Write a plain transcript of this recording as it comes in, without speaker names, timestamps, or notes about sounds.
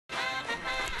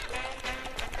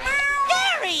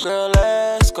Girl,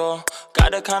 let's go.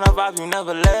 Got the kind of vibe you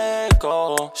never let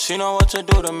go. She know what to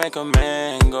do to make a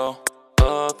man go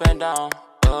up and down,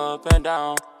 up and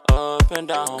down, up and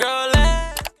down. Girl,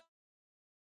 let's...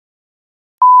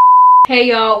 Hey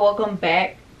y'all, welcome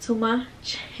back to my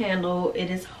channel.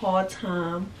 It is haul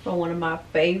time from one of my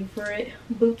favorite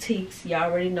boutiques. Y'all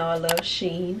already know I love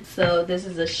Shein. So this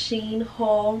is a Shein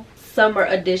haul, summer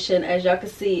edition. As y'all can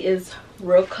see, is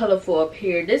real colorful up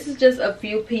here. This is just a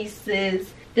few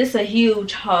pieces. This is a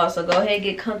huge haul, so go ahead,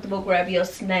 get comfortable, grab your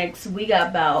snacks. We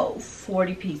got about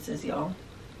 40 pieces, y'all.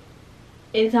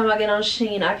 Anytime I get on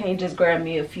Shein, I can't just grab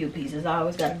me a few pieces. I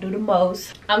always gotta do the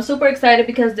most. I'm super excited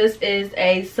because this is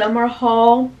a summer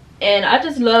haul. And I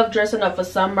just love dressing up for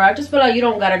summer. I just feel like you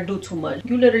don't gotta do too much.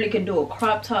 You literally can do a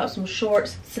crop top, some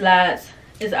shorts, slides.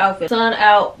 It's outfit. Sun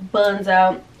out, buns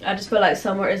out. I just feel like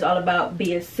summer is all about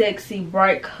being sexy,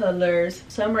 bright colors.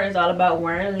 Summer is all about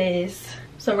wearing less.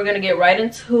 So we're gonna get right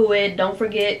into it. Don't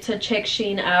forget to check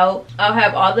Shein out. I'll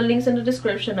have all the links in the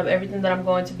description of everything that I'm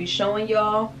going to be showing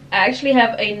y'all. I actually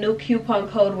have a new coupon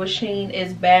code with Shein.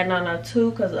 It's bookbadnana2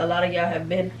 because a lot of y'all have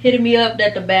been hitting me up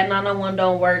that the bookbadnana one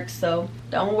don't work. So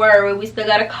don't worry, we still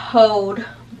got a code,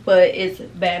 but it's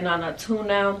bookbadnana2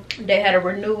 now. They had to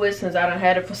renew it since I done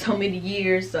had it for so many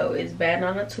years, so it's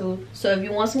bookbadnana2. So if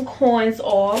you want some coins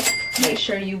off, make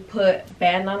sure you put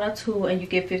bookbadnana2 and you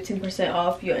get 15%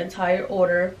 off your entire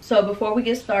order. So before we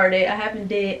get started, I haven't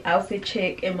did outfit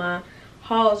check in my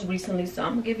hauls recently, so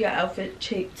I'm gonna give you an outfit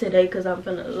check today because I'm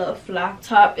feeling a little fly.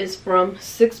 Top is from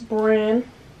 6 brand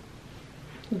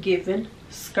Given.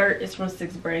 Skirt is from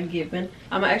 6 brand Given.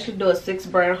 I'm gonna actually do a 6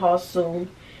 brand haul soon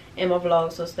in my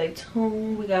vlog, so stay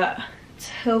tuned. We got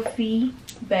Telfie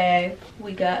bag.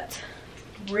 We got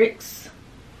Ricks.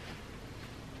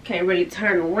 Can't really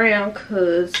turn around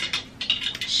because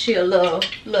she a little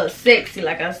sexy.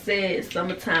 Like I said, it's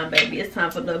summertime, baby. It's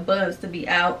time for the buns to be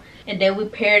out. And then we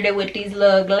paired it with these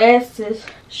little glasses.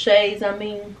 Shades, I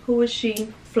mean. Who is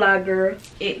she? Fly girl,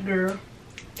 it girl,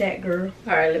 that girl.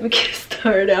 Alright, let me get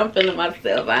started. I'm feeling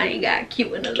myself. I ain't got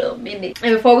cute in a little minute.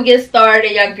 And before we get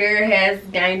started, y'all girl has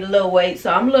gained a little weight.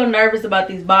 So I'm a little nervous about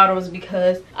these bottoms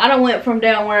because I done went from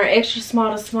down wearing extra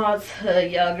small to small to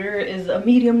y'all girl is a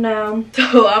medium now.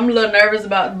 So I'm a little nervous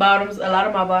about the bottoms. A lot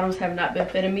of my bottoms have not been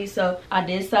fitting me. So I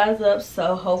did size up.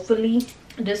 So hopefully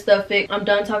this stuff fit. I'm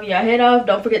done talking y'all head off.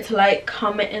 Don't forget to like,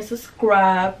 comment, and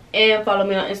subscribe, and follow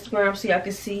me on Instagram so y'all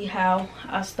can see how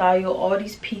I style all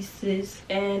these pieces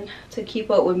and to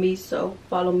keep up with me. So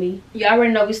follow me. Y'all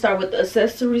already know we start with the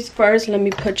accessories first. Let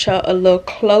me put y'all a little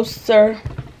closer.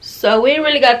 So we ain't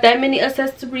really got that many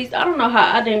accessories. I don't know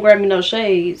how I didn't grab me no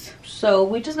shades. So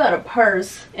we just got a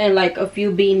purse and like a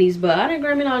few beanies, but I didn't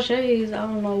grab me no shades. I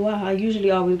don't know why. I usually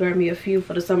always grab me a few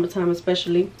for the summertime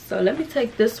especially. So let me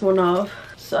take this one off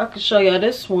so I can show y'all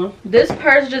this one. This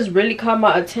purse just really caught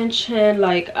my attention.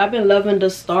 Like, I've been loving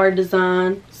the star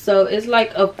design. So it's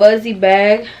like a fuzzy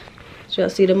bag. So y'all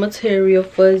see the material,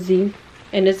 fuzzy.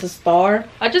 And it's a star.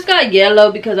 I just got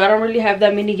yellow because I don't really have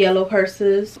that many yellow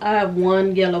purses. I have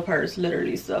one yellow purse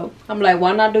literally, so I'm like,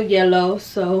 why not do yellow?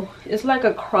 So it's like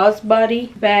a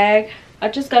crossbody bag. I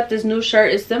just got this new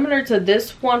shirt. It's similar to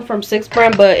this one from 6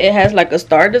 brand, but it has like a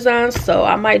star design, so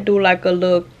I might do like a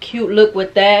little cute look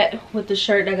with that, with the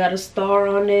shirt that got a star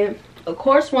on it. Of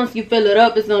course, once you fill it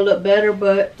up, it's gonna look better,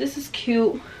 but this is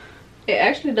cute. It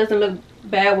actually doesn't look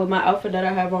bad with my outfit that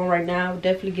I have on right now. It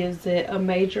definitely gives it a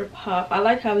major pop. I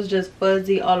like how it's just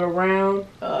fuzzy all around.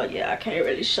 Yeah, I can't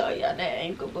really show y'all that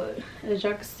ankle, but as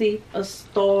y'all can see, a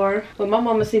star. When my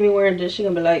mama see me wearing this, she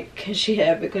gonna be like, can she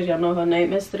have it? Because y'all know her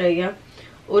name is today, yeah.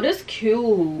 Oh, this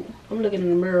cute. I'm looking in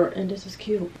the mirror and this is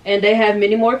cute. And they have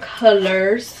many more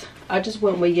colors. I just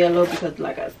went with yellow because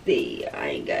like I said, I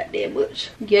ain't got that much.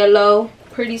 Yellow,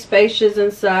 pretty spacious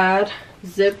inside,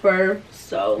 zipper.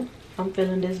 So I'm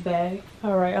feeling this bag.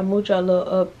 All right, I moved y'all a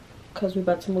little up because we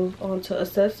about to move on to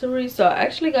accessories. So I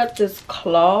actually got this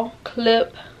claw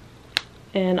clip,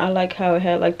 and I like how it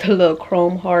had like the little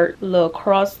chrome heart, little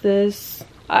crosses.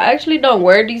 I actually don't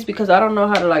wear these because I don't know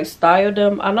how to like style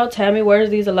them. I know Tammy wears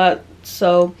these a lot,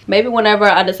 so maybe whenever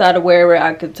I decide to wear it,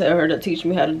 I could tell her to teach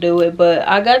me how to do it. But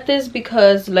I got this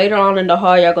because later on in the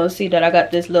haul, y'all gonna see that I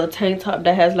got this little tank top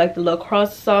that has like the little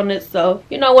crosses on it. So,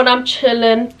 you know, when I'm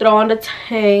chilling, throw on the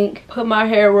tank, put my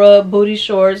hair up, booty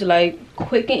shorts, like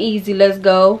quick and easy, let's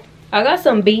go. I got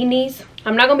some beanies.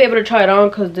 I'm not gonna be able to try it on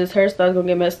because this hairstyle is gonna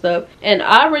get messed up. And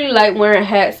I really like wearing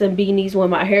hats and beanies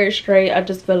when my hair is straight. I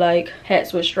just feel like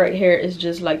hats with straight hair is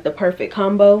just like the perfect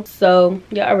combo. So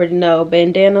y'all already know,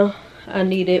 bandana, I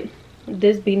need it.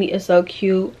 This beanie is so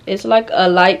cute. It's like a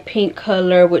light pink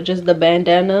color with just the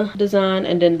bandana design,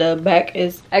 and then the back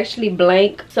is actually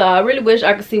blank. So I really wish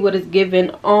I could see what it's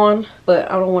given on, but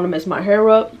I don't want to mess my hair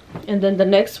up. And then the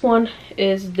next one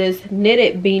is this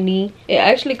knitted beanie. It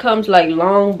actually comes like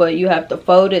long, but you have to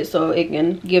fold it so it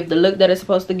can give the look that it's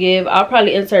supposed to give. I'll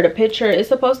probably insert a picture. It's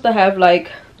supposed to have like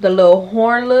the little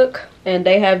horn look, and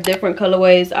they have different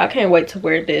colorways. I can't wait to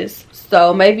wear this.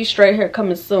 So maybe straight hair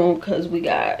coming soon, because we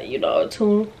got, you know,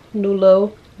 2 new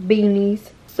little beanies.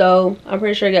 So I'm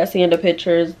pretty sure you guys see in the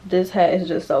pictures. This hat is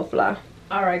just so fly.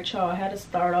 All right, y'all, I had to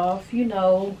start off, you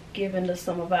know, giving the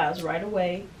summer vibes right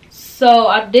away. So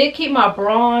I did keep my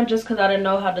bra on just because I didn't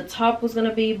know how the top was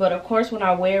gonna be, but of course when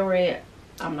I wear it,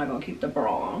 I'm not gonna keep the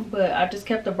bra on. But I just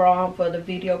kept the bra on for the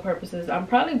video purposes. I'm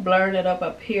probably blurring it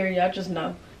up here. Y'all just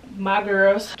know my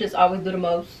girls just always do the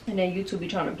most, and then YouTube be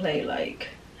trying to play like,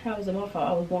 how is it my fault?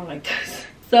 I was born like this.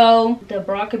 So the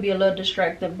bra could be a little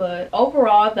distracting, but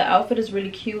overall the outfit is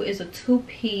really cute. It's a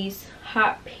 2-piece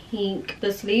hot pink.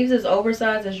 The sleeves is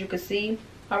oversized, as you can see.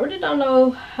 I really don't know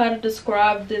how to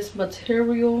describe this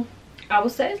material. I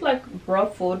would say it's like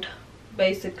ruffled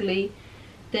basically.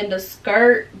 Then the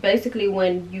skirt, basically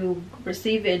when you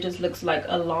receive it, it just looks like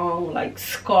a long like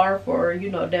scarf, or you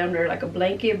know, damn near like a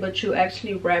blanket, but you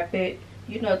actually wrap it,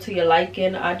 you know, to your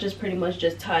liking. I just pretty much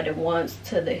just tied it once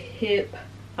to the hip.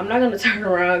 I'm not gonna turn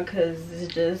around because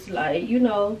it's just like, you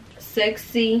know,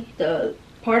 sexy. The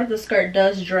part of the skirt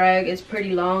does drag, it's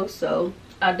pretty long, so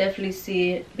I definitely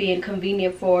see it being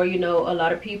convenient for, you know, a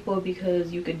lot of people,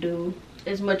 because you could do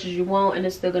as much as you want and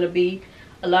it's still gonna be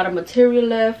a lot of material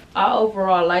left. I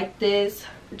overall like this.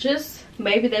 Just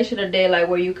maybe they should have did like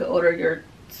where you could order your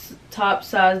top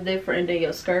size different and then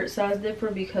your skirt size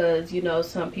different, because you know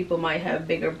some people might have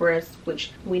bigger breasts,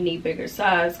 which we need bigger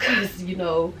size, because you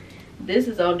know this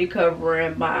is only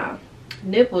covering my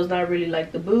nipples, not really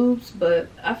like the boobs. But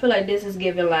I feel like this is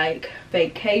giving like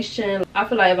vacation. I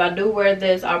feel like if I do wear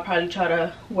this, I'll probably try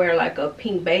to wear like a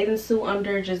pink bathing suit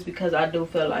under, just because I do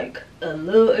feel like a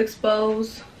little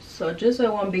exposed. So just so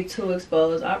it won't be too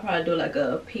exposed, I'll probably do like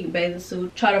a pink bathing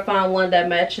suit. Try to find one that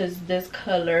matches this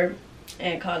color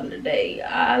and call it a day.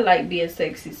 I like being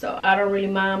sexy, so I don't really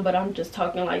mind, but I'm just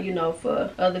talking like, you know,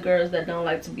 for other girls that don't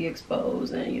like to be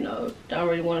exposed and, you know, don't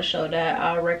really want to show that,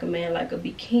 I recommend like a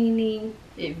bikini.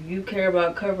 If you care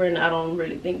about covering, I don't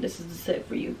really think this is the set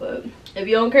for you, but if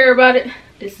you don't care about it,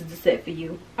 this is the set for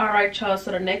you. All right, y'all,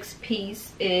 so the next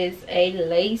piece is a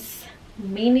lace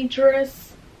mini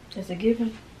dress. Is it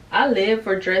given? I live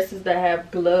for dresses that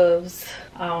have gloves.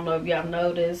 I don't know if y'all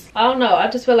noticed. I don't know, I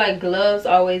just feel like gloves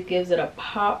always gives it a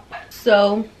pop.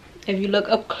 So if you look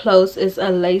up close, it's a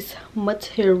lace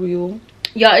material.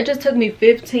 Y'all, it just took me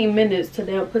 15 minutes to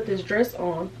damn put this dress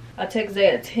on. I text Zay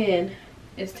at 10.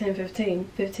 It's 10:15.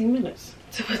 15 minutes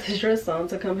to put this dress on,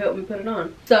 to come help me put it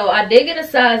on. So I did get a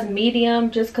size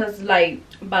medium, just because like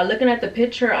by looking at the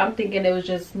picture, I'm thinking it was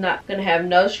just not gonna have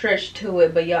no stretch to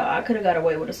it, but y'all, I could have got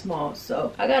away with a small.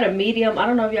 So I got a medium. I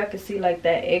don't know if y'all can see like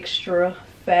that extra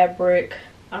fabric.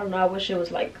 I don't know, I wish it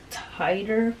was like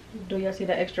tighter. Do y'all see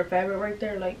that extra fabric right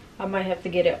there? Like I might have to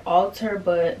get it altered,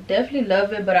 but definitely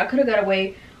love it. But I could have got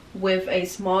away with a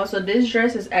small. So this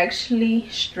dress is actually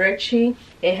stretchy.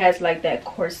 It has like that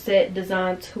corset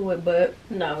design to it, but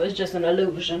no, it's just an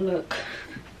illusion. Look,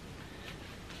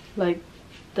 like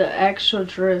the actual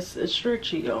dress is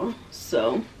stretchy, y'all.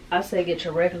 So I say get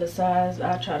your regular size.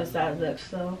 I try to size up,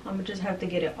 so I'm gonna just have to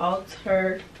get it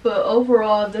altered. But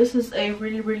overall, this is a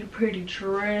really pretty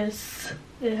dress.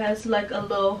 It has like a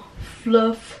little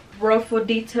fluff ruffle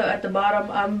detail at the bottom.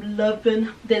 I'm loving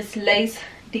this lace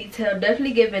detail.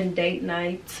 Definitely giving date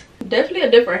night. Definitely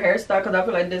a different hairstyle, because I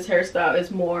feel like this hairstyle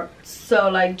is more so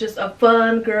like just a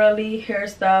fun girly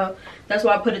hairstyle. That's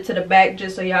why I put it to the back,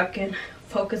 just so y'all can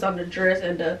focus on the dress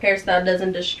and the hairstyle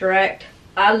doesn't distract.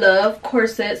 I love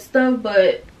corset stuff,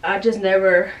 but I just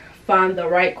never find the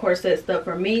right corset stuff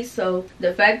for me. So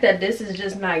the fact that this is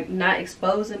just like not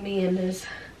exposing me and is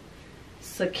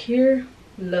secure,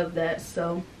 love that.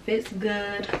 So fits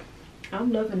good,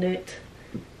 I'm loving it.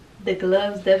 The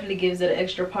gloves definitely gives it an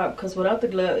extra pop, because without the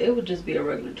glove it would just be a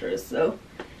regular dress. So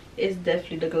it's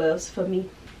definitely the gloves for me.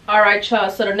 All right,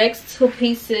 y'all, so the next two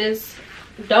pieces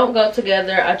don't go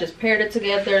together. I just paired it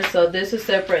together, so this is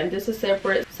separate and this is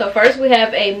separate. So first we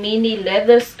have a mini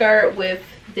leather skirt with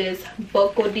this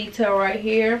buckle detail right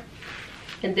here,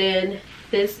 and then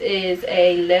this is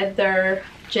a leather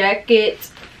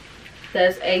jacket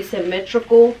that's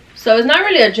asymmetrical. So it's not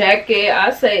really a jacket,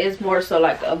 I say it's more so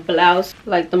like a blouse.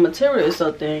 Like the material is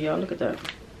so thin, y'all, look at that.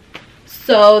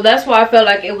 So that's why I felt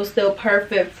like it was still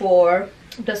perfect for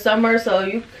the summer. So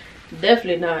you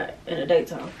Definitely not in the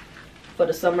daytime for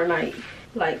the summer night.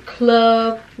 Like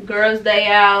club, girls day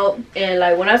out, and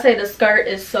like when I say the skirt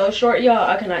is so short, y'all,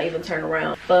 I cannot even turn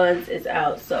around. Buns is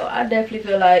out. So I definitely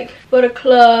feel like for the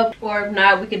club, or if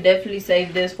not, we could definitely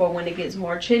save this for when it gets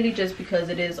more chilly, just because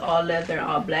it is all leather and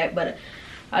all black. But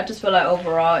I just feel like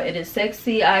overall it is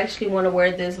sexy. I actually want to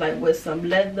wear this like with some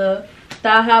leather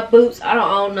thigh high boots. I don't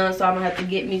own none, so I'm gonna have to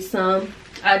get me some.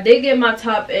 I did get my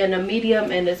top in a medium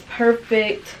and it's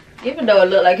perfect. Even though it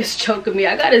look like it's choking me,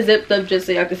 I got it zipped up just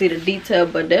so y'all can see the detail.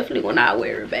 But definitely when I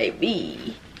wear it,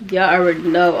 baby, y'all already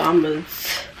know I'm a,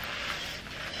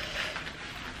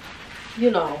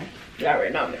 y'all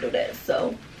already know I'm gonna do that.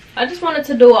 So I just wanted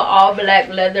to do an all black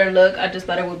leather look. I just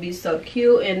thought it would be so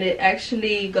cute, and it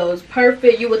actually goes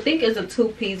perfect. You would think it's a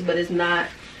two-piece, but it's not.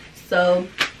 So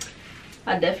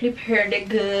I definitely paired it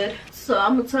good. So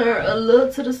I'm gonna turn a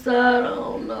little to the side. I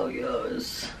don't know, y'all,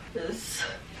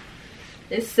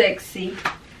 it's sexy.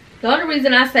 The only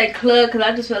reason I say club, because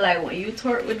I just feel like when you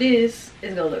twerk with this,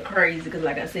 it's gonna look crazy, because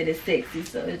like I said, it's sexy,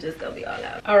 so it's just gonna be all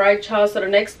out. All right, y'all, so the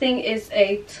next thing is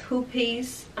a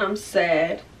two-piece. I'm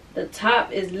sad. The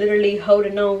top is literally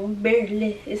holding on,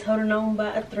 barely. It's holding on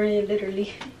by a thread,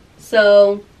 literally.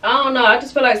 So I don't know, I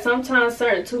just feel like sometimes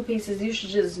certain two-pieces you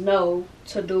should just know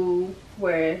to do,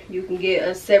 where you can get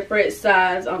a separate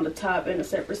size on the top and a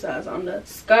separate size on the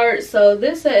skirt. So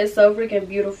this set is so freaking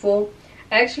beautiful.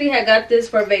 I actually had got this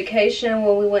for vacation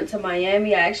when we went to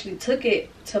Miami. I actually took it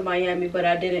to Miami, but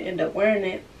I didn't end up wearing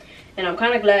it. And I'm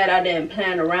kind of glad I didn't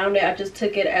plan around it. I just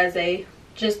took it as a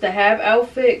just to have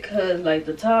outfit, because like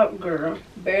the top, girl,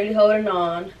 barely holding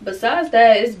on. Besides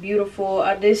that, it's beautiful.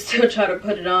 I did still try to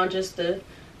put it on just to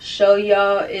show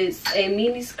y'all. It's a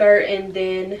mini skirt, and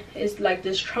then it's like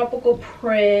this tropical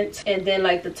print, and then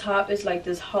like the top is like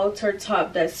this halter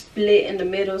top that's split in the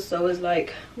middle, so it's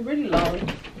like really long.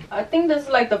 I think this is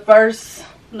like the first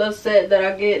little set that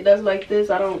I get that's like this.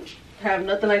 I don't have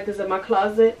nothing like this in my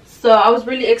closet, so I was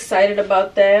really excited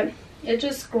about that. It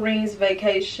just screams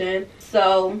vacation.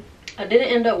 So I didn't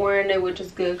end up wearing it, which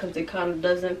is good because it kind of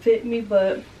doesn't fit me,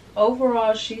 but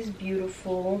overall she's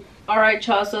beautiful. All right,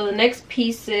 y'all, so the next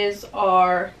pieces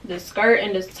are this skirt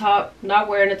and this top. Not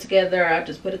wearing it together, I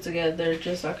just put it together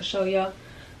just so I can show y'all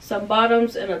some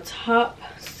bottoms and a top.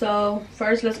 So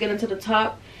first, let's get into the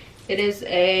top. It is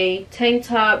a tank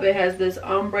top. It has this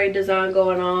ombre design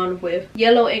going on with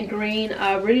yellow and green.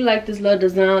 I really like this little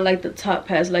design. Like the top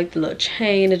has like the little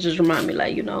chain. It just reminds me,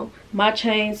 like, you know, my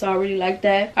chain. So I really like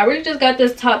that. I really just got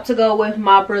this top to go with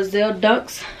my Brazil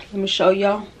dunks. Let me show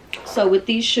y'all. So with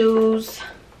these shoes,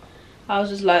 I was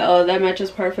just like, oh, that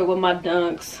matches perfect with my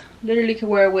dunks. Literally can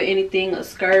wear it with anything. A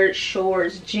skirt,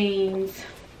 shorts, jeans,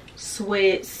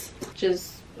 sweats.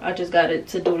 I just got it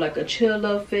to do like a chill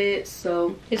little fit.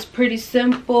 So it's pretty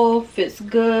simple, fits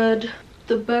good.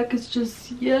 The back is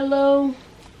just yellow.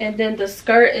 And then the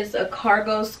skirt is a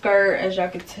cargo skirt, as y'all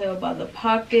can tell by the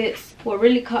pockets. What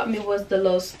really caught me was the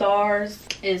little stars.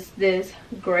 Is this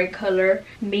gray color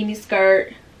mini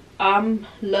skirt. I'm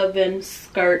loving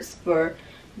skirts for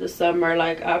the summer.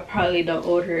 Like, I probably done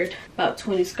ordered about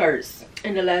 20 skirts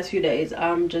in the last few days.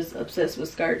 I'm just obsessed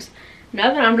with skirts.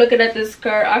 Now that I'm looking at this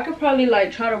skirt, I could probably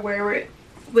like try to wear it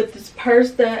with this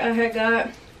purse that I had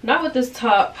got. Not with this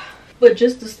top, but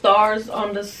just the stars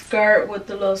on the skirt with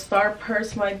the little star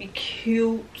purse might be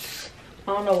cute.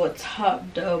 I don't know what top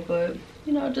though, but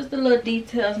you know, just the little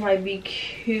details might be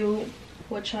cute.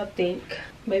 What y'all think?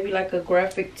 Maybe like a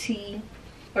graphic tee?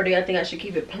 Or do y'all think I should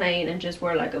keep it plain and just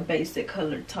wear like a basic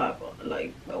colored top,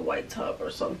 like a white top or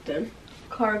something?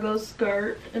 Cargo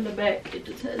skirt. In the back, it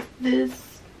just has this.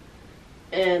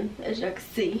 And as y'all can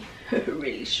see,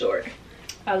 really short.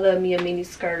 I love me a mini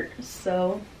skirt.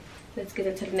 So let's get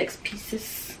into the next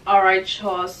pieces. All right,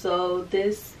 y'all, so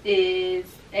this is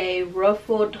a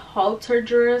ruffled halter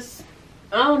dress.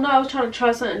 I don't know, I was trying to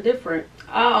try something different.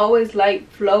 I always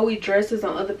like flowy dresses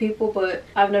on other people, but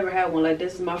I've never had one. Like,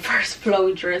 this is my first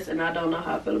flowy dress, and I don't know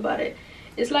how I feel about it.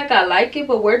 It's like I like it,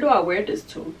 but where do I wear this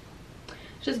to?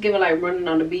 Just giving like running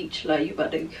on the beach, like you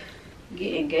about to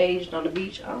get engaged on the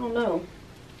beach. I don't know.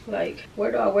 Like,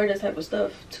 where do I wear this type of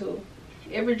stuff to?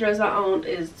 Every dress I own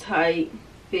is tight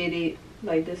fitted.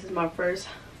 Like, this is my first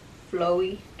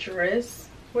flowy dress.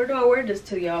 Where do I wear this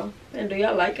to, y'all? And do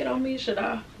y'all like it on me? Should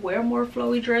I wear more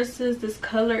flowy dresses? This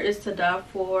color is to die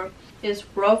for. It's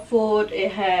ruffled.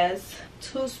 It has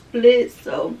 2 splits.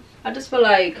 So I just feel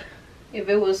like if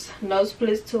it was no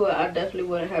splits to it, I definitely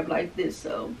wouldn't have like this.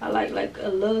 So I like a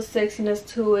little sexiness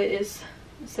to it. It's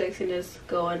sexiness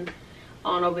going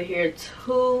on over here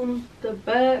too. The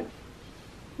back,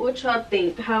 what y'all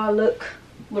think? How I look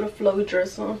with a flowy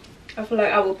dress on? I feel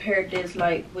like I would pair this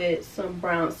like with some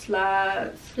brown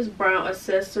slides, just brown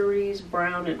accessories.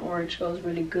 Brown and orange goes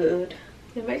really good.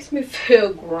 It makes me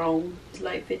feel grown. It's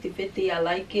like 50-50. I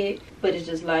like it, but it's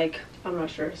just like, I'm not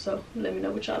sure. So let me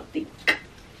know what y'all think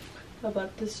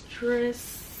about this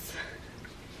dress.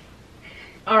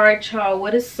 Alright y'all,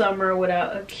 what is summer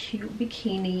without a cute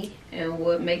bikini? And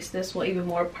what makes this one even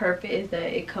more perfect is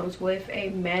that it comes with a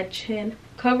matching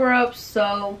cover up.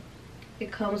 So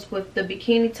it comes with the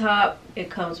bikini top, it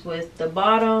comes with the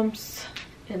bottoms,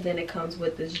 and then it comes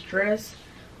with this dress.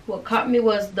 What caught me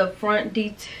was the front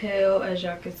detail. As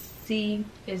y'all can see,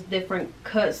 it's different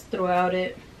cuts throughout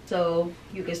it, so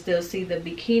you can still see the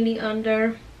bikini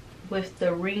under with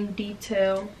the ring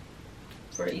detail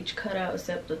for each cutout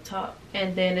except the top.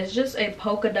 And then it's just a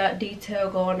polka dot detail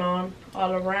going on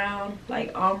all around,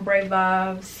 like ombre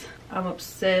vibes. I'm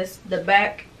obsessed. The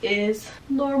back is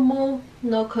normal,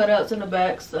 no cutouts in the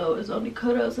back, so it's only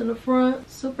cutouts in the front.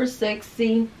 Super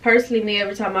sexy. Personally, me,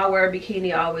 every time I wear a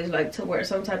bikini, I always like to wear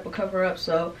some type of cover up,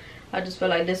 so I just feel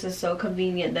like this is so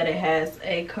convenient that it has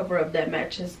a cover up that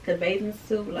matches the bathing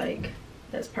suit. Like,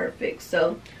 that's perfect.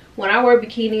 So when I wear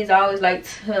bikinis, I always like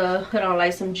to put on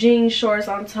like some jean shorts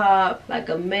on top, like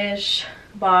a mesh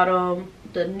bottom,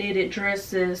 the knitted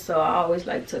dresses. So I always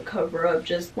like to cover up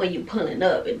just when you pulling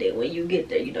up, and then when you get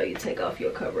there, you know, you take off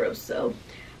your cover up. So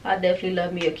I definitely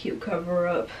love me a cute cover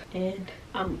up, and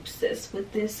I'm obsessed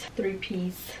with this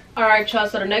 3-piece. All right y'all,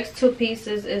 so the next 2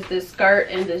 pieces is this skirt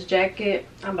and this jacket.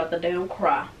 I'm about to damn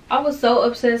cry. I was so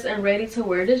obsessed and ready to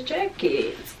wear this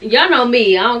jacket. Y'all know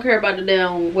me, I don't care about the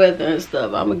damn weather and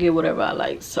stuff. I'm gonna get whatever I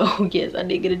like. So yes, I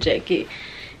did get a jacket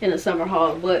in the summer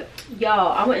haul. But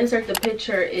y'all, I'm gonna insert the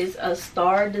picture. Is a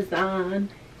star design,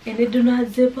 and it do not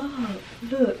zip up.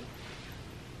 Look.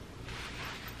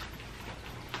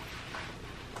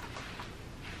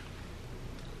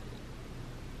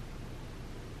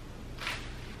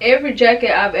 Every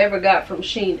jacket I've ever got from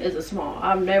Shein is a small.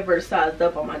 I've never sized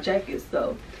up on my jackets,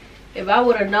 so if I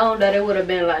would have known that, it would have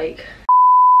been like,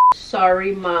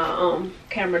 sorry, my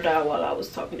camera died while I was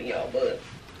talking to y'all. But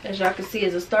as y'all can see,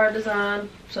 it's a star design.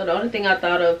 So the only thing I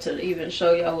thought of to even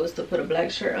show y'all was to put a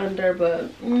black shirt under, but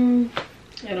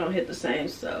it don't hit the same,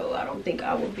 so I don't think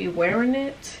I will be wearing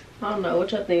it. I don't know,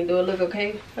 what y'all think? Do it look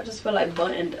okay? I just feel like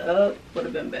buttoned up would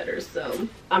have been better, so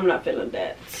I'm not feeling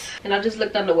that. And I just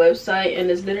looked on the website,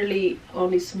 and it's literally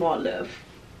only small left,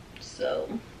 so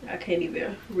I can't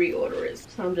even reorder it.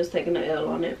 So I'm just taking the L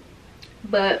on it.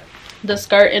 But the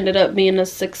skirt ended up being a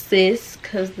success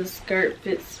because the skirt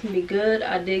fits me good.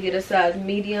 I did get a size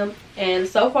medium, and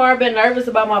so far I've been nervous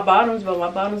about my bottoms, but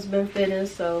my bottoms been fitting.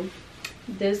 So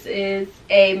this is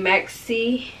a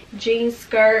maxi jean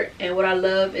skirt, and what I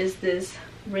love is this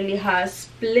really high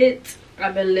split.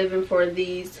 I've been living for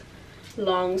these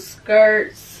long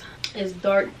skirts. It's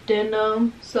dark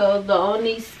denim, so the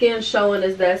only skin showing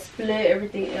is that split.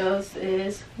 Everything else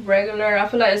is regular. I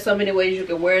feel like there's so many ways you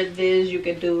can wear this. You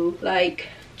can do like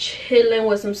chilling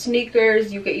with some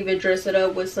sneakers. You can even dress it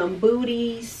up with some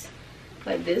booties.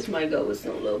 Like this might go with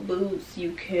some little boots.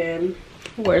 You can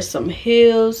wear some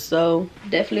heels, so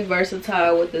definitely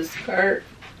versatile with this skirt.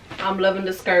 I'm loving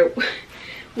the skirt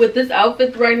with this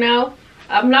outfit right now.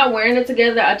 I'm not wearing it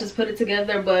together, I just put it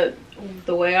together, but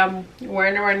the way I'm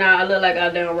wearing it right now, I look like I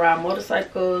don't ride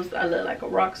motorcycles. I look like a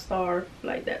rock star,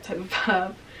 like that type of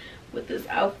vibe with this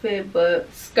outfit.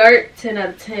 But skirt 10 out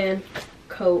of 10,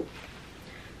 coat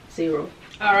 0.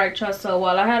 All right y'all, so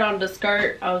while I had on the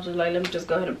skirt, I was just like, let me just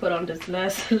go ahead and put on this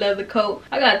last leather coat.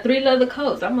 I got 3 leather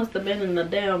coats. I must have been in a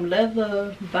damn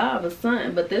leather vibe or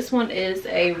something. But this one is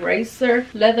a racer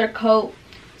leather coat,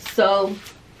 so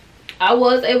I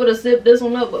was able to zip this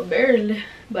one up, but barely.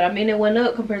 But I mean, it went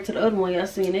up compared to the other one y'all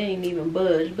seen. It ain't even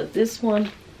budged. But this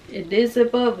one, it did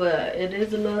zip up, but it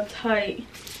is a little tight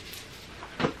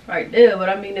right there. But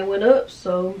I mean, it went up.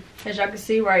 So as y'all can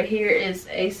see right here, is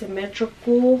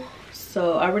asymmetrical.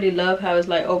 So I really love how it's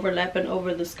like overlapping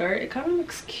over the skirt. It kind of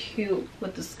looks cute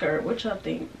with the skirt. What y'all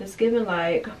think? It's giving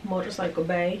like motorcycle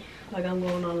bay, like I'm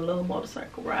going on a little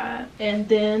motorcycle ride. And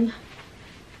then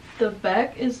the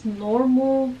back is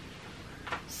normal.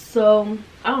 So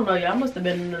I don't know, y'all must have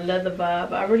been in the leather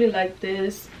vibe. I really like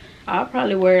this. I'll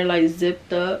probably wear it like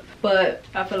zipped up, but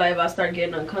I feel like if I start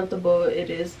getting uncomfortable, it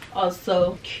is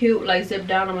also cute like zipped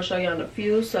down. I'm gonna show y'all in a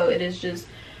few. So it is just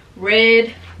red,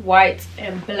 white,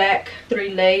 and black, 3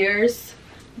 layers.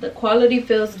 The quality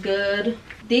feels good.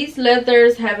 These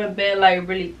leathers haven't been like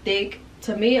really thick.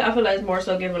 To me, I feel like it's more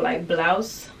so giving like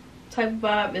blouse type of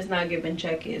vibe. It's not giving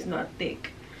jacket, it's not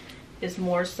thick. It's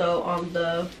more so on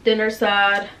the thinner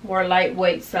side, more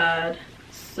lightweight side.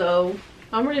 So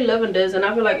I'm really loving this, and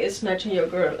I feel like it's snatching your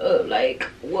girl up. Like,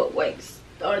 what weights?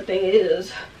 The only thing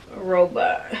is a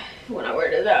robot. When I wear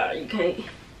this out, you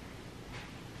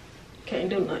can't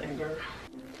do nothing, girl.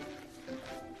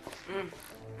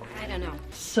 I don't know.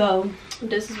 So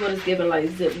this is what it's giving, like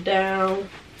zip down.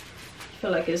 I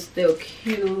feel like it's still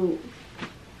cute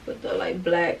with the like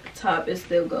black top. It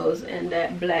still goes in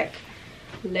that black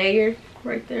layer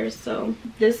right there. So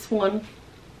this one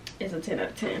is a 10 out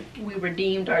of 10. We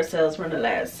redeemed ourselves from the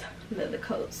last leather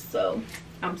coats, so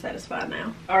I'm satisfied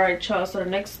now. All right, y'all, so the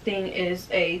next thing is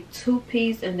a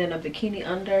two-piece and then a bikini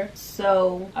under.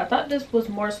 So I thought this was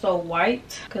more so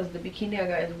white because the bikini I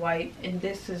got is white, and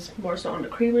this is more so on the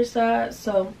creamer side.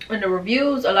 So in the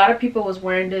reviews, a lot of people was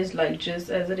wearing this like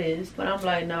just as it is, but I'm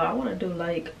like, no, I want to do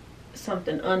like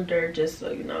something under, just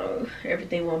so you know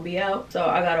everything won't be out. So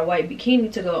I got a white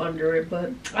bikini to go under it,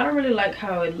 but I don't really like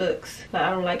how it looks. Like, I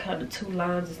don't like how the two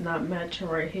lines is not matching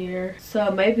right here.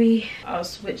 So maybe I'll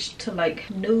switch to like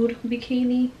nude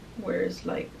bikini, where it's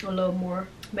like a little more,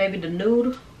 maybe the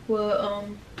nude will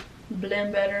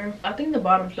blend better. I think the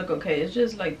bottoms look okay. It's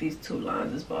just like these two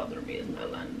lines is bothering me. It's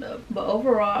not lining up. But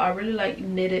overall, I really like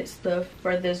knitted stuff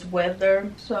for this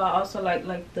weather. So I also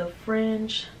like the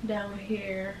fringe down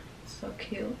here. So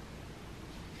cute.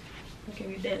 I'll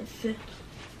give you dancing.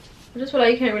 I just feel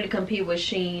like you can't really compete with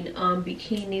Shein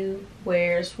bikini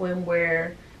wear,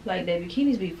 swimwear. Like, their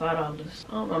bikinis be $5.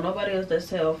 I don't know nobody else that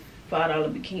sell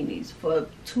 $5 bikinis for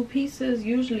two pieces.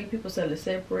 Usually people sell it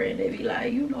separate and they be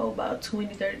like, you know, about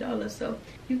 $20-$30. So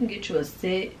you can get you a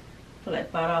set for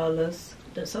like $5.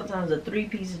 Then sometimes the three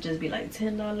pieces just be like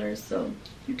 $10. So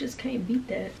you just can't beat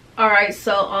that. All right,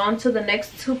 so on to the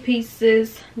next two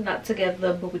pieces. Not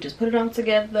together, but we just put it on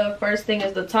together. First thing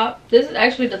is the top. This is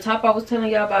actually the top I was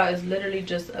telling y'all about. Is literally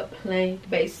just a plain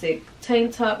basic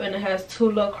tank top, and it has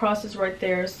two little crosses right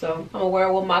there. So I'm gonna wear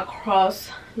it with my cross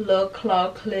little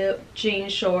claw clip, jean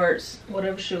shorts,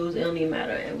 whatever shoes, it don't even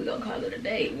matter, and we're gonna call it a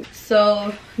day.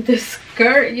 So this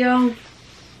skirt, y'all,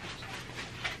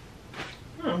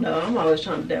 I don't know, I'm always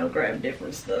trying to down grab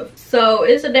different stuff. So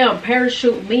it's a damn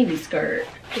parachute mini skirt.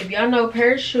 If y'all know,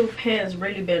 parachute pants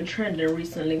really been trending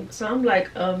recently. So I'm like,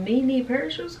 a mini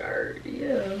parachute skirt?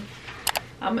 Yeah.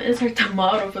 I'm gonna insert the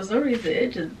model. For some reason,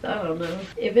 it just, I don't know.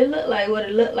 If it looked like what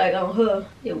it looked like on her,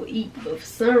 it would eat. But for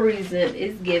some reason,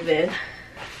 it's giving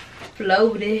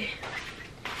floaty,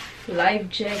 life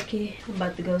jacket. I'm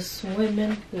about to go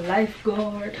swimming,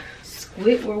 lifeguard,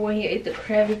 Squidward when you ate the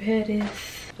Krabby Patties.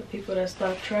 The people that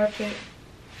stop traffic.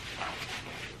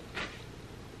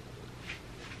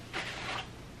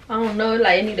 I don't know,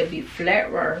 like it need to be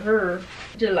flat right here.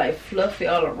 Just like fluffy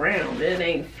all around. It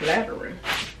ain't flattering.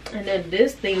 And then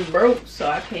this thing broke, so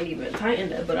I can't even tighten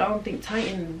that. But I don't think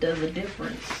tightening does a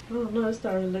difference. I don't know, it's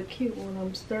starting to look cute when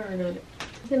I'm staring at it.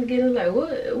 Then again, it's like,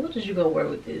 what is you gonna wear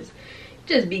with this?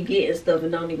 Just be getting stuff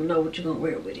and don't even know what you're gonna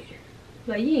wear with it.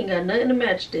 Like, you ain't got nothing to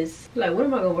match this. Like, what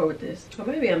am I gonna wear with this? Or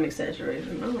maybe I'm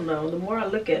exaggerating. I don't know. The more I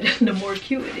look at it, the more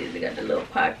cute it is. It got the little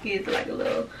pockets, like a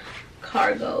little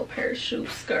cargo parachute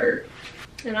skirt.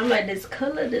 And I'm like, this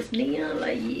color, this neon,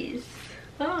 like, yes.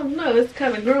 I don't know. It's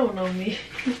kind of growing on me.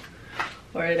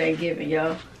 Or it ain't giving,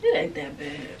 y'all. It ain't that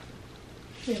bad.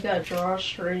 It got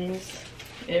drawstrings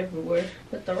everywhere.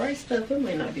 But the right stuff, it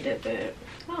may not be that bad.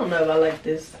 I don't know if I like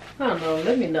this. I don't know.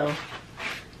 Let me know.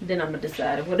 Then I'm gonna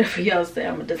decide. Whatever y'all say,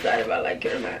 I'm gonna decide if I like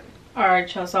it or not.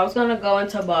 Alright, y'all, so I was gonna go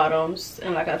into bottoms,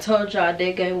 and like I told y'all, I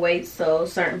did gain weight, so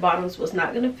certain bottoms was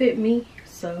not gonna fit me.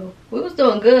 So we was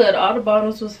doing good. All the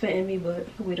bottoms was fitting me, but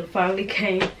we done finally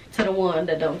came to the one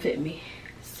that don't fit me.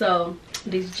 So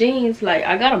these jeans, like,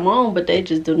 I got them on, but they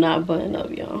just do not button up,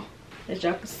 y'all. As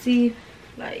y'all can see,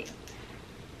 like,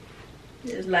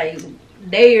 it's like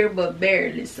there but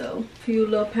barely. So a few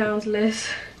little pounds less.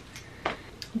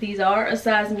 These are a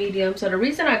size medium. So the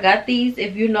reason I got these,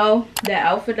 if you know, that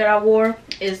outfit that I wore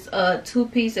is a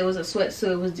two-piece. It was a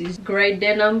sweatsuit. It was these gray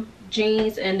denim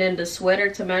jeans and then the sweater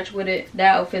to match with it.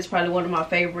 That outfit's probably one of my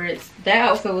favorites. That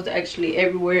outfit was actually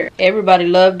everywhere. Everybody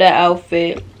loved that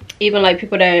outfit. Even like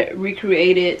people that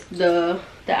recreated the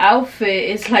outfit,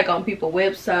 it's like on people's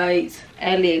websites,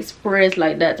 AliExpress,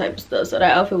 like that type of stuff. So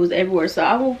that outfit was everywhere. So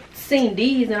I seen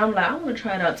these and I'm like, I want to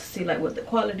try it out to see like what the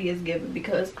quality is given,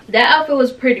 because that outfit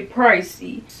was pretty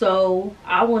pricey. So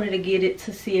I wanted to get it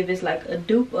to see if it's like a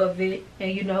dupe of it,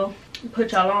 and you know,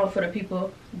 put y'all on for the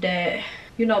people that,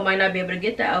 you know, might not be able to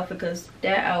get that outfit, because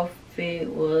that outfit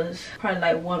was probably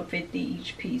like $150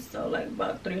 each piece, so like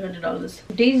about $300.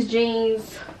 These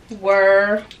jeans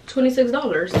were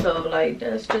 $26, so like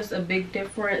that's just a big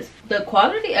difference. The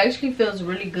quality actually feels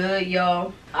really good,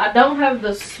 y'all. I don't have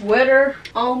the sweater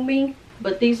on me,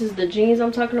 but these is the jeans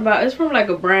I'm talking about. It's from like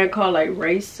a brand called like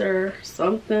Racer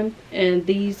something, and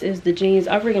these is the jeans.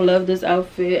 I freaking love this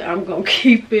outfit. I'm gonna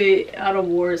keep it. I done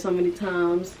wore it so many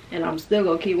times and I'm still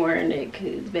gonna keep wearing it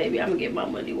because baby, I'm gonna get my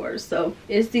money worth. So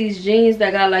it's these jeans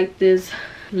that got like this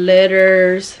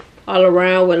letters all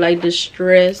around with like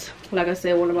distress. Like I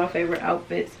said, one of my favorite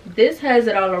outfits. This has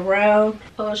it all around.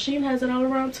 Shein has it all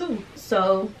around too.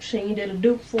 So Shein did a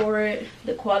dupe for it.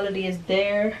 The quality is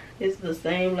there. It's the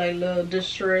same like little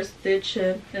distress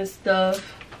stitching and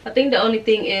stuff. I think the only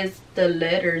thing is the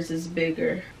letters is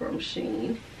bigger from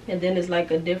Shein. And then it's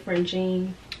like a different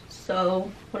jean. So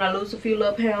when I lose a few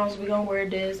little pounds, we're gonna wear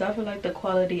this. I feel like the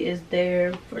quality is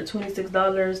there for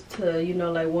 $26 to, you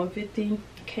know, like $150.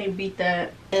 Can't beat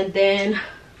that. And then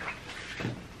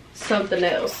something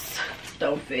else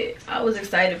don't fit. I was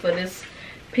excited for this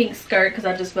pink skirt because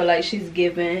I just feel like she's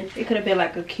giving. It could have been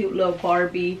like a cute little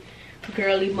Barbie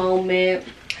girly moment.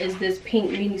 Is this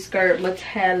pink mini skirt,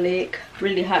 metallic,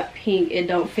 really hot pink. It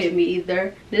don't fit me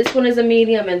either. This one is a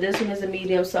medium and this one is a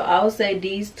medium, so I would say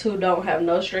these two don't have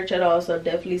no stretch at all, so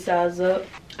definitely size up.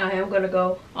 I am gonna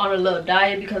go on a little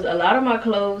diet because a lot of my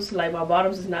clothes, like my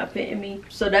bottoms, is not fitting me.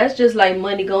 So that's just like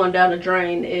money going down the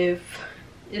drain if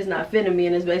it's not fitting me,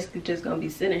 and it's basically just gonna be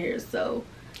sitting here. So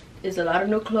it's a lot of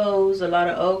new clothes, a lot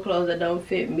of old clothes that don't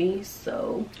fit me,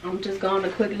 so I'm just going on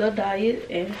a quick little diet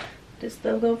and this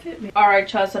stuff gonna fit me. All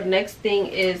right, y'all, so the next thing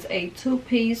is a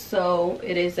two-piece. So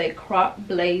it is a crop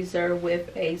blazer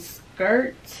with a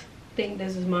skirt. I think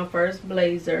this is my first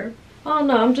blazer. Oh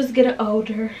no, I'm just getting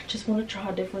older, just want to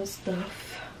try different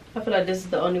stuff. I feel like this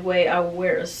is the only way I would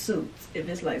wear a suit, if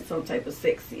it's like some type of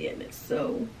sexy in it.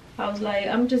 So I was like,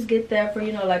 I'm just get that for,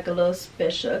 you know, like a little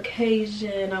special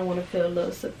occasion. I want to feel a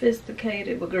little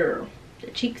sophisticated, but girl, the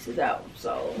cheeks is out,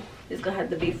 so it's gonna have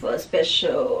to be for a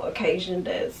special occasion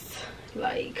that's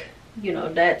like, you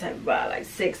know, that type of vibe, like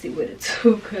sexy with it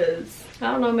too. Because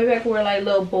I don't know, maybe I can wear like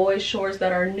little boy shorts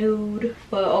that are nude,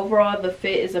 but overall the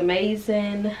fit is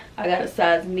amazing. I got a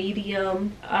size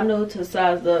medium. I knew to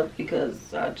size up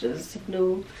because I just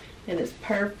knew, and it's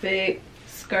perfect.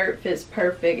 Skirt fits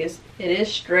perfect. It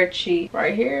is stretchy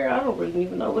right here. I don't really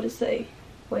even know what to say.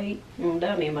 Wait, that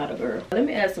don't even matter, girl. Let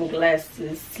me add some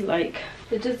glasses. Like,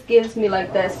 it just gives me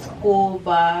like that school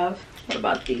vibe. What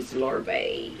about these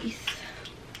Lorbeys?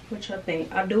 Which I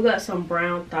think I do got some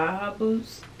brown thigh-high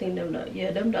boots. I think them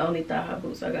the only thigh-high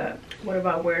boots I got. What if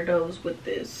I wear those with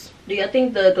this? Do y'all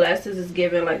think the glasses is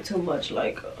giving like too much?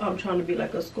 Like I'm trying to be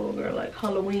like a schoolgirl, like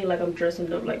Halloween, like I'm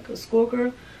dressing up like a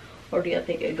schoolgirl, or do y'all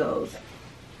think it goes?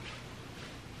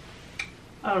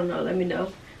 I don't know, let me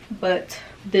know. But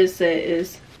this set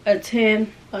is a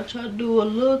 10. I try to do a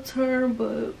little turn,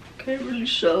 but can't really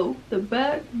show the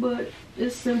back, but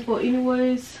it's simple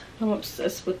anyways. I'm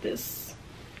obsessed with this.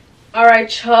 All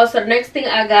right, y'all, so the next thing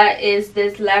I got is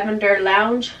this lavender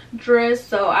lounge dress.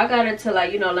 So I got it to,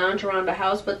 like, you know, lounge around the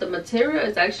house, but the material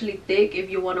is actually thick if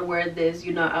you want to wear this,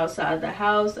 you know, outside the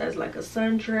house as like a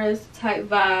sundress type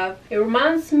vibe. It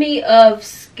reminds me of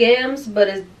Skims, but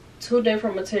it's two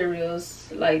different materials.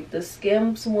 Like the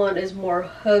Skims one is more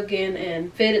hugging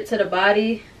and fitted to the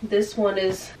body. This one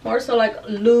is more so like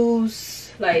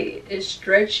loose, like it's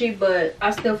stretchy, but I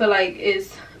still feel like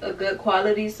it's a good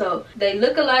quality. So they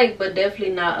look alike but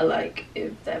definitely not alike,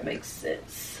 if that makes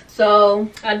sense. So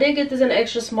I did get this in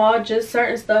extra small. Just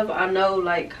certain stuff I know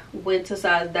like went to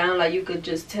size down, like you could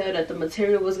just tell that the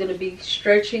material was gonna be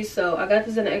stretchy. So I got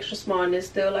this in an extra small, and it's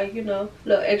still like, you know, a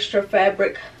little extra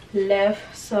fabric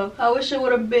left. So I wish it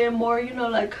would have been more, you know,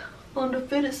 like on the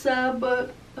fitted side,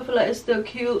 but I feel like it's still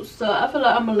cute. So I feel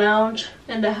like I'm a lounge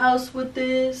in the house with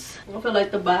this. I feel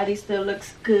like the body still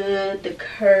looks good, the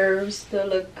curves still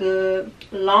look good,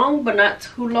 long but not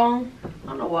too long. I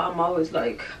don't know why I'm always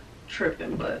like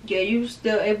tripping, but yeah, you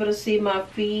still able to see my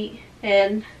feet.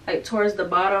 And like towards the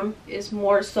bottom it's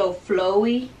more so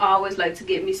flowy. I always like to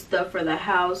get me stuff for the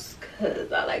house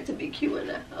because I like to be cute in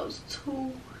the house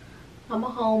too. I'm a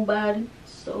homebody,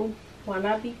 so why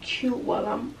not be cute while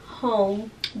I'm home?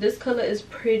 This color is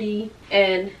pretty,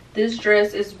 and this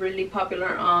dress is really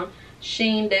popular on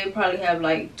Shein. They probably have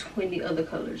like 20 other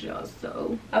colors, y'all.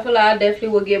 So I feel like I definitely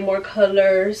will get more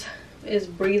colors. It's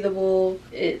breathable,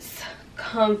 it's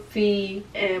comfy,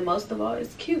 and most of all,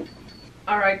 it's cute.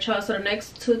 All right, y'all, so the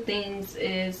next two things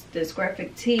is this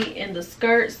graphic tee and the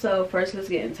skirt. So first, let's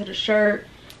get into the shirt.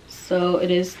 So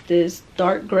it is this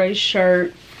dark gray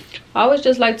shirt. I always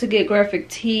just like to get graphic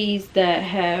tees that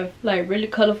have like really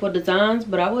colorful designs,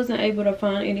 but I wasn't able to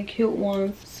find any cute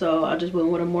ones, so I just went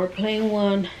with a more plain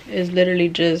one. It's literally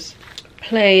just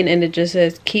plain, and it just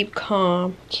says keep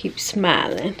calm, keep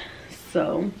smiling.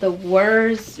 So the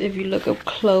words, if you look up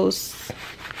close,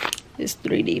 is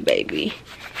 3D, baby.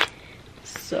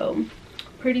 So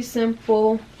pretty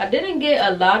simple. I didn't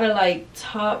get a lot of like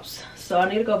tops, so I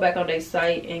need to go back on their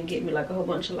site and get me like a whole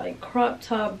bunch of like crop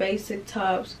top, basic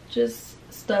tops, just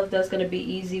stuff that's gonna be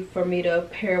easy for me to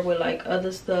pair with like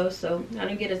other stuff. So I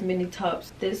didn't get as many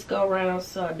tops this go round,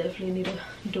 so I definitely need to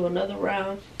do another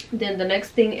round. Then the next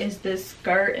thing is this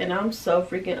skirt, and I'm so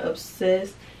freaking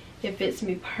obsessed. It fits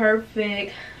me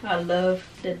perfect. I love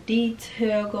the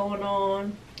detail going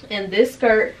on, and this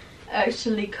skirt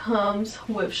actually comes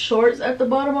with shorts at the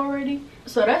bottom already,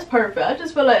 so that's perfect. I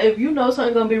just feel like if you know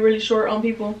something gonna be really short on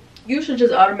people, you should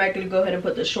just automatically go ahead and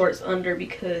put the shorts under,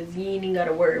 because you ain't even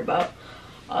gotta worry about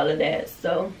all of that.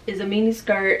 So it's a mini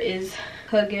skirt, is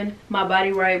hugging my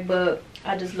body right, but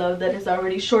I just love that it's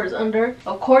already shorts under.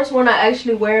 Of course, when I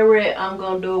actually wear it, I'm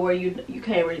gonna do it where you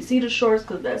can't really see the shorts,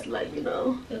 because that's like, you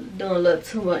know, doing a little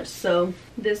too much. So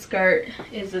this skirt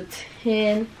is a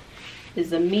 10,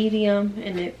 is a medium,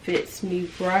 and it fits me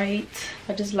right.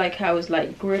 I just like how it's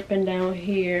like gripping down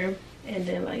here, and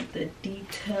then like the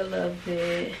detail of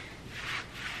it,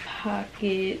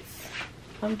 pockets.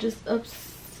 I'm just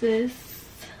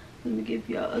obsessed. Let me give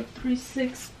y'all a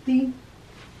 360.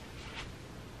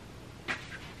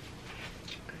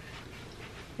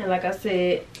 And like I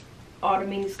said, all the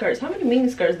mini skirts. How many mini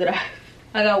skirts did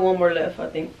I got one more left. I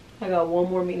think I got one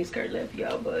more mini skirt left,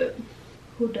 y'all, but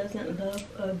who doesn't love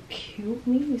a cute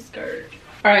mini skirt?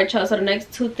 All right, y'all, so the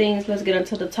next two things, let's get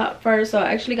into the top first. So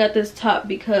I actually got this top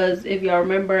because if y'all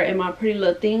remember in my pretty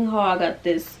little thing haul, I got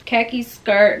this khaki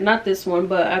skirt, not this one,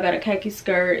 but I got a khaki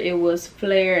skirt. It was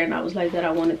flare, and I was like that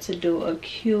I wanted to do a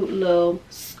cute little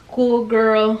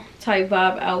schoolgirl type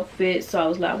vibe outfit. So I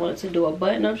was like, I wanted to do a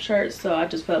button-up shirt, so I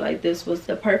just felt like this was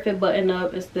the perfect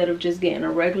button-up instead of just getting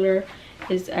a regular.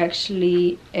 It's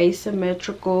actually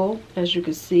asymmetrical, as you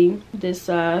can see. This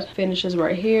side finishes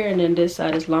right here, and then this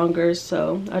side is longer,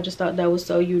 so I just thought that was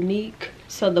so unique.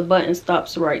 So the button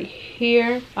stops right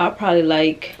here. I'll probably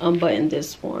like unbutton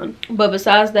this one, but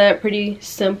besides that, pretty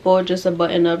simple, just a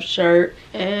button-up shirt.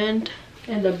 And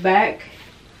in the back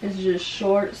is just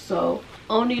short, so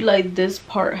only like this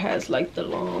part has like the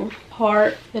long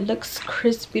part. It looks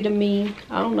crispy to me.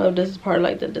 I don't know if this is part of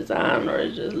like the design or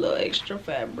it's just a little extra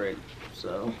fabric.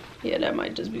 So yeah, that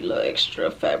might just be a little extra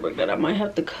fabric that I might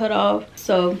have to cut off.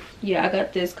 So yeah, I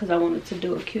got this because I wanted to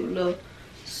do a cute little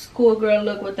schoolgirl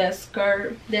look with that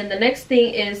skirt. Then the next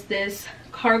thing is this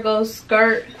cargo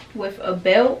skirt with a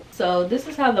belt. So this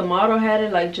is how the model had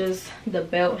it, like just the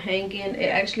belt hanging. It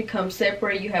actually comes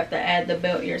separate. You have to add the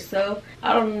belt yourself.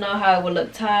 I don't know how it would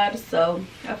look tied, so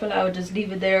I feel like I would just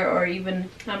leave it there, or even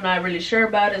I'm not really sure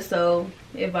about it, so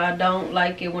if I don't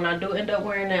like it when I do end up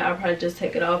wearing it, I'll probably just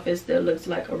take it off. It still looks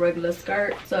like a regular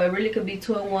skirt, so it really could be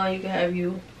 2 in 1. You can have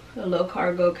you a little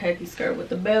cargo khaki skirt with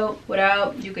the belt.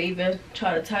 Without, you can even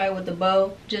try to tie it with the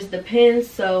bow, just depends.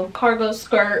 So cargo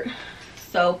skirt,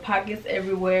 so pockets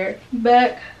everywhere.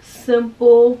 Back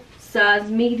simple,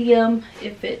 size medium.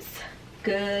 It fits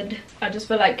good. I just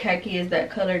feel like khaki is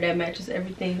that color that matches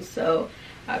everything, so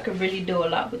I could really do a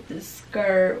lot with this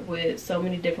skirt with so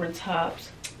many different tops.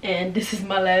 And this is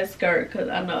my last skirt, because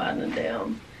I know I done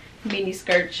damn mini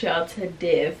skirt y'all to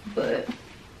death, but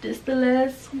this the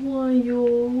last one,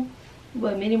 y'all.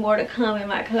 But many more to come in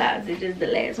my closet. Just the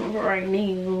last one for right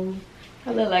now.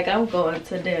 I look like I'm going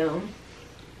to damn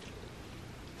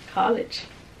college,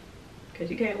 because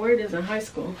you can't wear this in high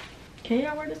school. Can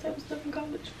y'all wear this type of stuff in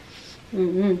college?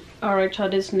 All right, y'all,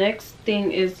 this next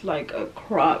thing is like a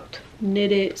cropped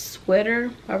knitted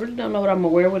sweater. I really don't know what I'm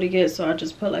gonna wear with it yet, so I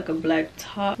just put like a black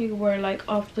top. You can wear like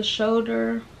off the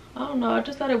shoulder. I don't know, I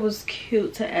just thought it was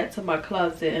cute to add to my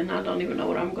closet, and I don't even know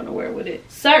what I'm gonna wear with it.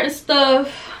 Certain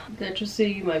stuff that you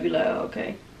see, you might be like, oh,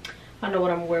 okay, I know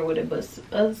what I'm gonna wear with it, but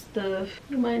other stuff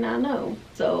you might not know.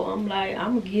 So I'm like,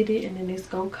 I'm gonna get it and then it's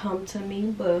gonna come to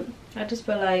me. But I just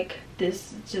feel like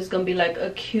this is just gonna be like a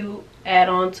cute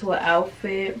add-on to an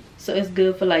outfit, so it's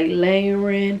good for like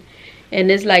layering. And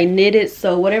it's like knitted,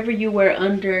 so whatever you wear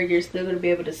under, you're still gonna be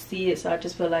able to see it. So I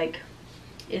just feel like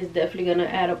it's definitely gonna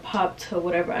add a pop to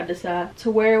whatever I decide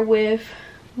to wear it with.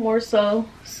 More so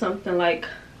something like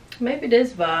maybe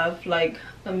this vibe, like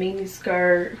a mini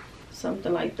skirt,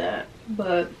 something like that.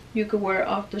 But you could wear it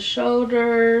off the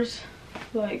shoulders,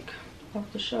 like off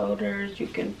the shoulders. You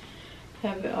can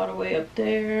have it all the way up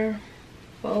there,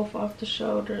 both off the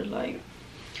shoulders. Like,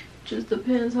 just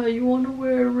depends how you want to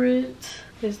wear it.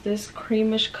 It's this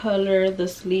creamish color. The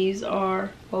sleeves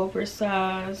are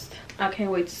oversized. I can't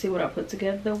wait to see what I put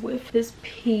together with this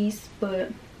piece,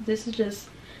 but this is just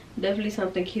definitely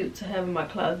something cute to have in my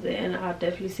closet, and I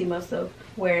definitely see myself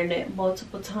wearing it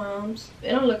multiple times.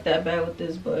 It don't look that bad with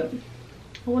this, but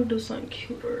I want to do something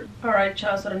cuter. All right,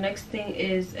 y'all, so the next thing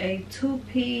is a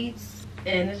two-piece,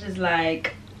 and it's just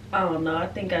like, I don't know, I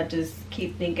think I just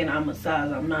keep thinking I'm a size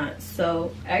I'm not.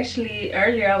 So actually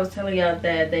earlier I was telling y'all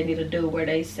that they need to do where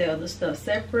they sell the stuff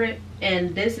separate,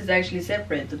 and this is actually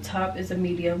separate. The top is a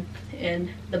medium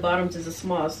and the bottoms is a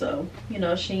small, so you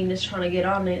know, Shein is trying to get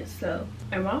on it. So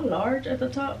am I large at the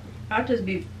top? I just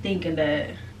be thinking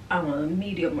that I'm a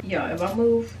medium. Y'all, if I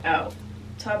move out,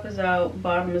 top is out,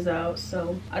 bottom is out,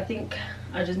 so I think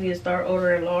I just need to start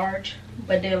ordering large.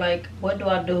 But then, like, what do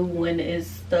I do when it's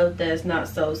stuff that's not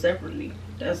sold separately?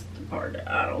 That's the part that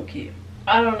I don't get.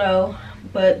 I don't know,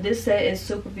 but this set is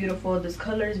super beautiful. This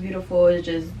color is beautiful. It's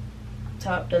just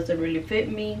top doesn't really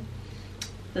fit me.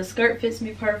 The skirt fits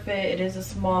me perfect. It is a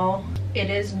small. It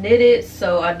is knitted,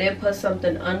 so I did put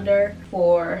something under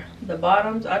for the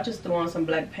bottoms. I just threw on some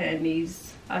black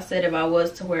panties. I said if I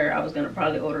was to wear, I was gonna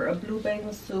probably order a blue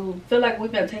bathing suit. I feel like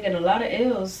we've been taking a lot of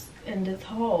L's in this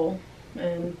haul,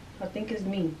 and I think it's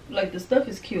me. Like, the stuff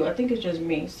is cute. I think it's just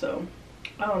me. So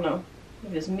I don't know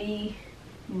if it's me,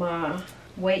 my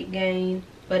weight gain,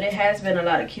 but it has been a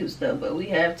lot of cute stuff. But we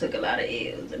have took a lot of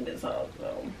L's in this haul,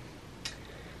 so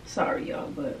sorry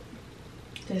y'all, but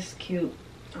this is cute.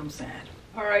 I'm sad.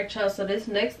 All right, y'all, so this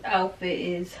next outfit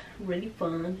is really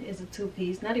fun. It's a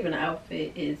two-piece. Not even an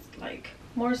outfit. It's like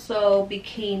more so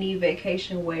bikini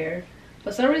vacation wear.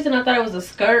 For some reason I thought it was a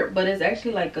skirt, but it's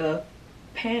actually like a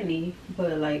panty,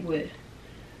 but like with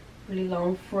really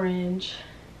long fringe.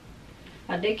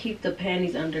 I did keep the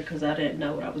panties under because I didn't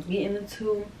know what I was getting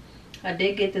into. I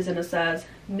did get this in a size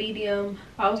medium.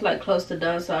 I was like close to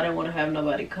done, so I didn't want to have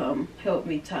nobody come help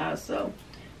me tie, so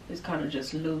it's kind of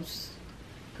just loose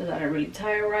because I didn't really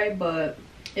tie it right, but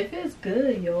it feels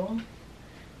good, y'all.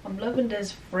 I'm loving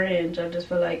this fringe. I just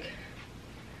feel like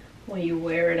when you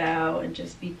wear it out and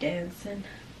just be dancing.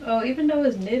 Oh, even though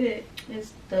it's knitted,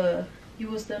 it's the, you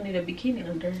will still need a bikini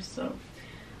under. So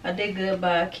I did good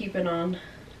by keeping on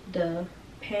the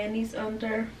panties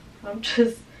under. I'm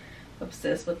just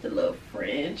obsessed with the little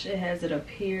fringe. It has it up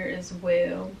here as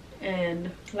well,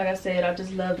 and like I said, I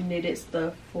just love knitted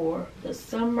stuff for the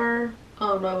summer. I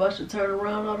don't know if I should turn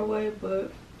around all the way,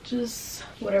 but just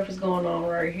whatever's going on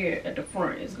right here at the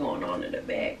front is going on in the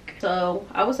back. So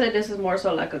I would say this is more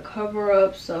so like a cover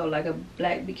up, so like a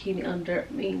black bikini under.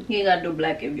 I mean, you ain't gotta do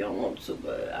black if you don't want to,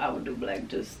 but I would do black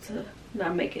just to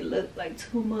not make it look like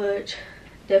too much.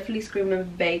 Definitely screaming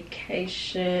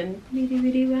vacation. Like,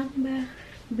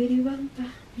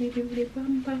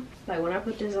 when I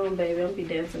put this on, baby, I'll be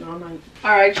dancing all night.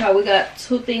 All right, y'all, we got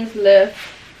two things left.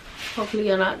 Hopefully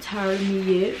you're not tired of me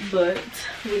yet, but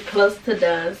we're close to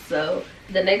done. So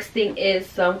the next thing is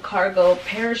some cargo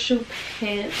parachute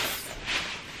pants,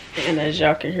 and as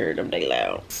y'all can hear them, they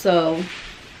loud. So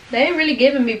they ain't really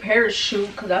giving me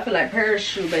parachute because I feel like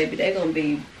parachute, baby, they're gonna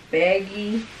be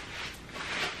baggy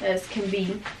as can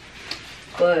be,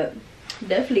 but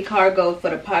definitely cargo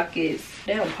for the pockets.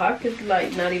 Damn, pockets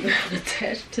like not even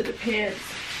attached to the pants.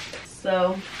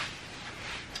 So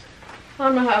I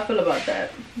don't know how I feel about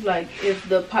that. Like, if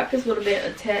the pockets would have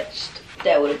been attached,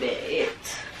 that would have been it.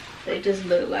 They just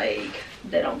look like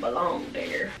they don't belong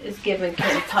there. It's giving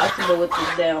Kim Possible with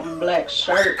this damn black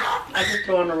shirt. I just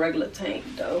throw on a regular tank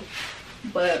though.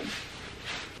 But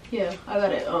yeah, I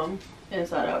got it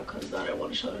inside out because I didn't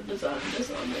want to show the design of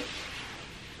this on it.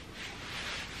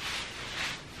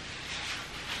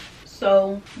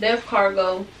 So they have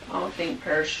cargo, I don't think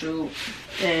parachute,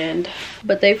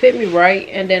 but they fit me right.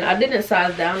 And then I didn't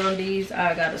size down on these.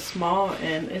 I got a small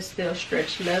and it's still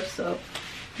stretched left, so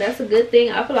that's a good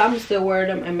thing. I feel like I'm still wear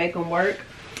them and make them work.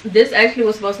 This actually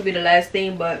was supposed to be the last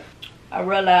thing, but I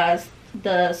realized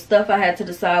the stuff I had to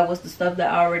decide was the stuff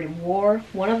that I already wore.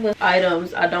 One of the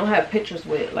items I don't have pictures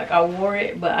with. Like, I wore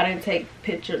it, but I didn't take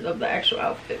pictures of the actual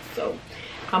outfit, so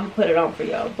I'm gonna put it on for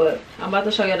y'all. But I'm about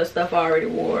to show y'all the stuff I already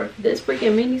wore. This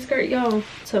freaking mini skirt, y'all,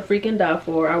 to freaking die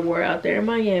for. I wore it out there in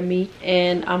Miami,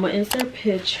 and I'm gonna insert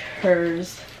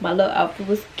pictures. My little outfit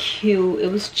was cute.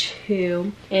 It was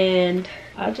chill, and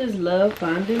I just love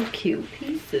finding cute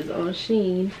pieces on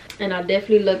Shein. And I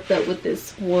definitely looked up with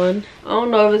this one. I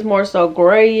don't know if it's more so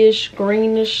grayish,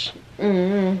 greenish,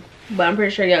 but I'm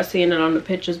pretty sure y'all seeing it on the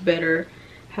pictures better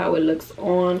how it looks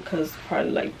on, because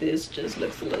probably like this just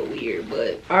looks a little weird.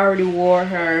 But I already wore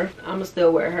her. I'ma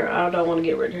still wear her. I don't want to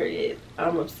get rid of her yet.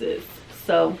 I'm obsessed.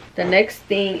 So the next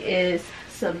thing is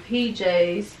some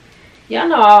PJs. Y'all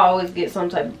know I always get some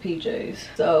type of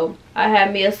PJs. So I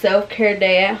had me a self-care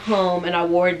day at home and I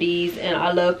wore these, and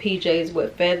I love PJs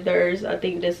with feathers. I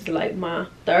think this is like my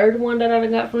third one that I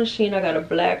got from Shein. I got a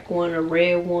black one, a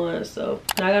red one, so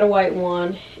now I got a white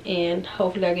one, and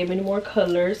hopefully I get many more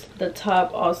colors. The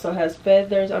top also has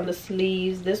feathers on the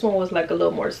sleeves. This one was like a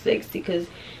little more sexy because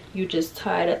you just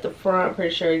tie it at the front.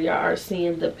 Pretty sure y'all are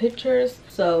seeing the pictures.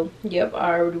 So yep,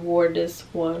 I already wore this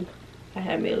one. I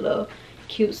had me a little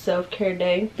cute self-care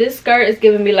day. This skirt is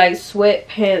giving me like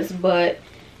sweatpants, but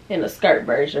in a skirt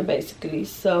version basically.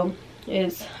 So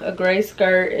it's a gray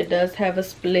skirt. It does have a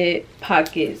split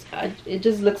pockets. It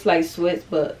just looks like sweats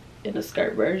but in a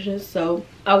skirt version. So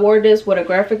I wore this with a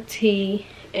graphic tee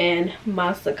and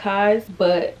my Sakai's,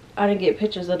 but I didn't get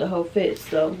pictures of the whole fit,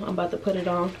 so I'm about to put it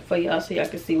on for y'all so y'all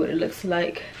can see what it looks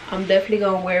like. I'm definitely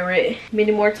gonna wear it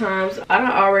many more times. I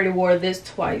done already wore this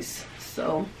twice,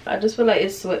 so I just feel like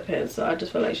it's sweatpants, so I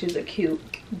just feel like she's a cute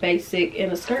basic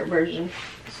in a skirt version.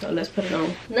 So let's put it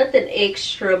on. Nothing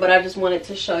extra, but I just wanted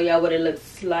to show y'all what it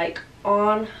looks like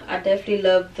on. I definitely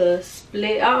love the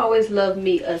split. I always love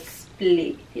me a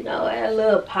split, you know, add a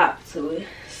little pop to it.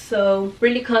 So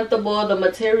really comfortable. The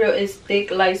material is thick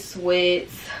like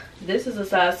sweats. This is a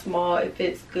size small. It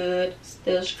fits good.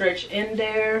 Still stretch in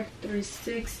there.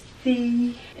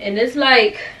 360. And it's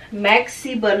like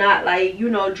maxi, but not like, you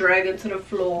know, dragging to the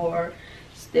floor.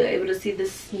 Still able to see the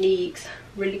sneaks.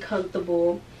 Really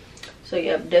comfortable. So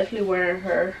yeah, definitely wearing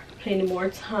her plenty more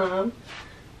time.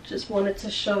 Just wanted to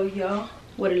show y'all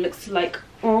what it looks like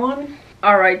on.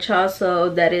 Alright y'all, so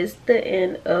that is the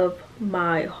end of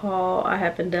my haul. I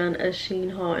haven't done a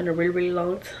Shein haul in a really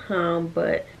long time,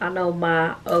 but I know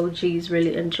my OGs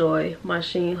really enjoy my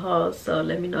Shein hauls, so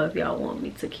let me know if y'all want me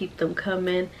to keep them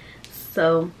coming.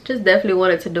 So just definitely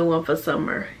wanted to do one for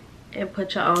summer and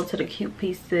put y'all on to the cute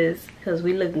pieces because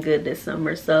we looking good this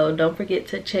summer. So don't forget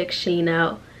to check Shein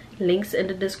out. Links in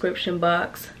the description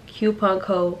box. Coupon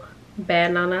code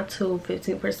BADNANA2,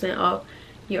 15% off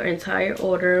your entire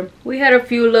order. We had a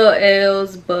few little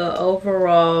L's, but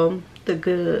overall the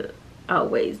good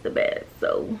outweighs the bad,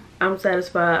 so I'm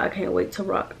satisfied. I can't wait to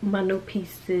rock my new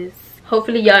pieces.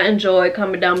 Hopefully y'all enjoy.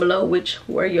 Comment down below which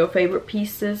were your favorite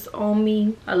pieces on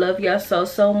me. I love y'all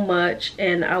so much,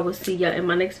 and I will see y'all in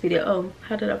my next video. Oh,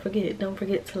 how did I forget? Don't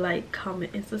forget to like,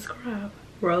 comment, and subscribe.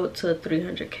 Road to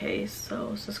 300k,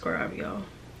 so subscribe y'all,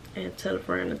 and tell a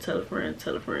friend and tell a friend,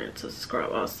 tell a friend to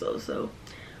subscribe also, so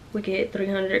we get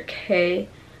 300k.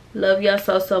 Love y'all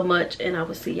so much, and I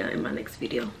will see y'all in my next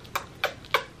video.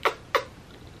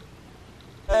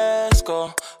 Let's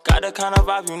go. Got the kind of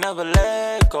vibe you never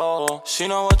let go. She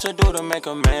know what to do to make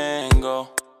a man go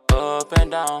up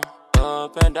and down,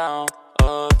 up and down,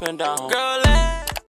 up and down. Girl,